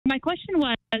my question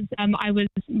was, I was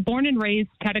born and raised,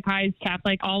 catechized,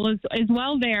 Catholic, all is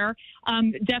well there.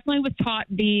 Definitely was taught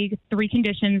the three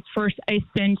conditions for a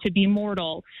sin to be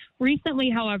mortal. Recently,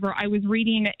 however, I was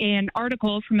reading an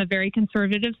article from a very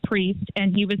conservative priest,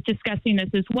 and he was discussing this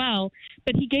as well.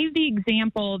 But he gave the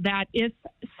example that if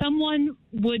someone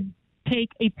would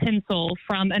take a pencil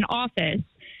from an office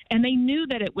and they knew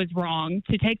that it was wrong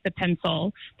to take the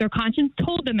pencil, their conscience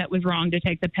told them it was wrong to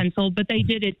take the pencil, but they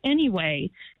did it anyway,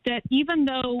 that even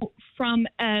though from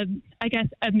a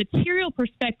material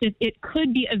perspective, it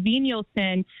could be a venial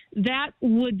sin, that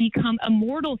would become a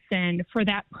mortal sin for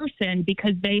that person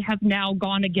because they have now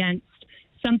gone against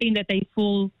something that they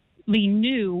fully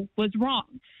knew was wrong.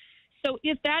 So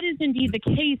if that is indeed the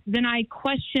case, then I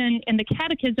question in the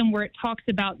catechism where it talks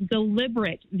about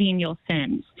deliberate venial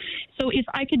sins. So if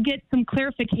I could get some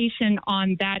clarification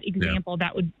on that example,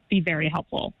 that would be very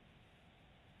helpful.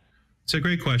 It's a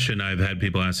great question. I've had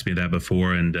people ask me that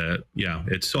before, and yeah,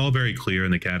 it's all very clear in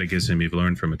the catechism. You've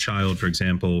learned from a child, for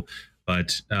example,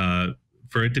 but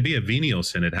for it to be a venial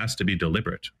sin, it has to be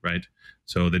deliberate, right?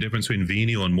 So the difference between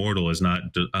venial and mortal is not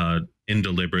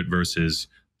indeliberate versus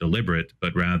deliberate,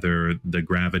 but rather the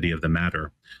gravity of the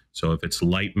matter. So if it's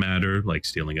light matter, like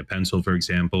stealing a pencil, for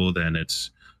example, then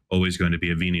it's always going to be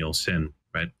a venial sin,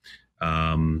 right?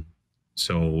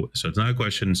 So it's not a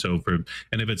question.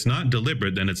 And if it's not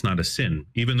deliberate, then it's not a sin,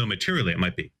 even though materially it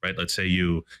might be, right? Let's say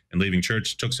you, in leaving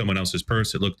church, took someone else's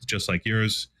purse. It looked just like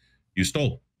yours. You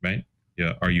stole, right?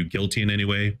 Yeah. Are you guilty in any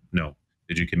way? No.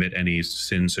 Did you commit any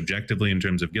sin subjectively in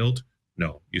terms of guilt?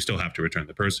 No. You still have to return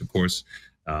the purse, of course.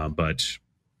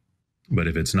 But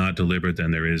if it's not deliberate,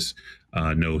 then there is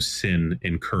no sin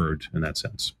incurred in that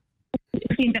sense.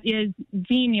 Something that is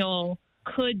venial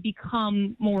could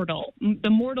become mortal. The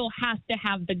mortal has to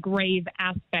have the grave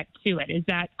aspect to it. Is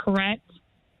that correct?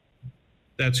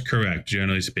 That's correct,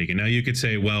 generally speaking. Now, you could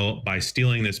say, well, by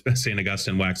stealing this, St.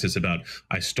 Augustine waxes about,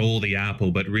 I stole the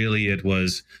apple, but really it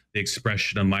was the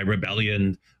expression of my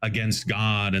rebellion against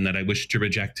God and that I wish to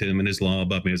reject him and his law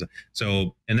above me.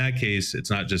 So in that case, it's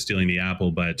not just stealing the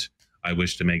apple, but I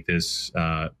wish to make this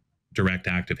direct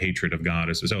act of hatred of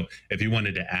God. So if you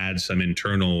wanted to add some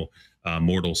internal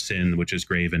mortal sin, which is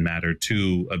grave in matter,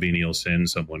 to a venial sin,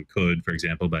 someone could, for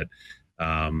example. But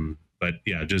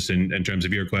yeah, just in terms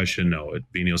of your question, no,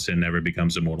 venial sin never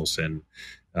becomes a mortal sin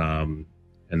in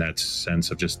that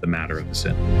sense of just the matter of the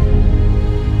sin.